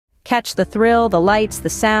catch the thrill, the lights, the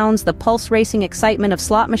sounds, the pulse-racing excitement of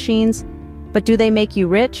slot machines. But do they make you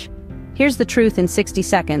rich? Here's the truth in 60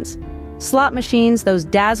 seconds. Slot machines, those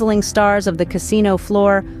dazzling stars of the casino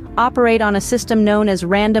floor, operate on a system known as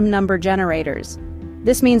random number generators.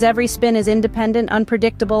 This means every spin is independent,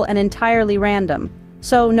 unpredictable, and entirely random.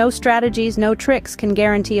 So no strategies, no tricks can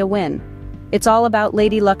guarantee a win. It's all about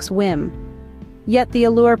Lady Luck's whim. Yet the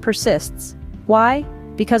allure persists. Why?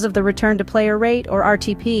 Because of the return to player rate, or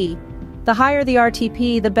RTP. The higher the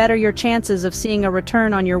RTP, the better your chances of seeing a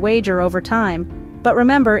return on your wager over time. But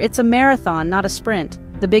remember, it's a marathon, not a sprint.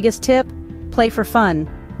 The biggest tip? Play for fun,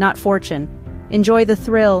 not fortune. Enjoy the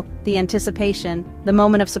thrill, the anticipation, the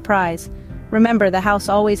moment of surprise. Remember, the house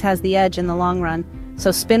always has the edge in the long run.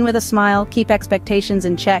 So spin with a smile, keep expectations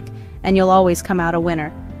in check, and you'll always come out a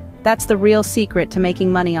winner. That's the real secret to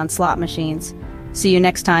making money on slot machines. See you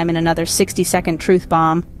next time in another 60-second truth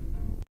bomb.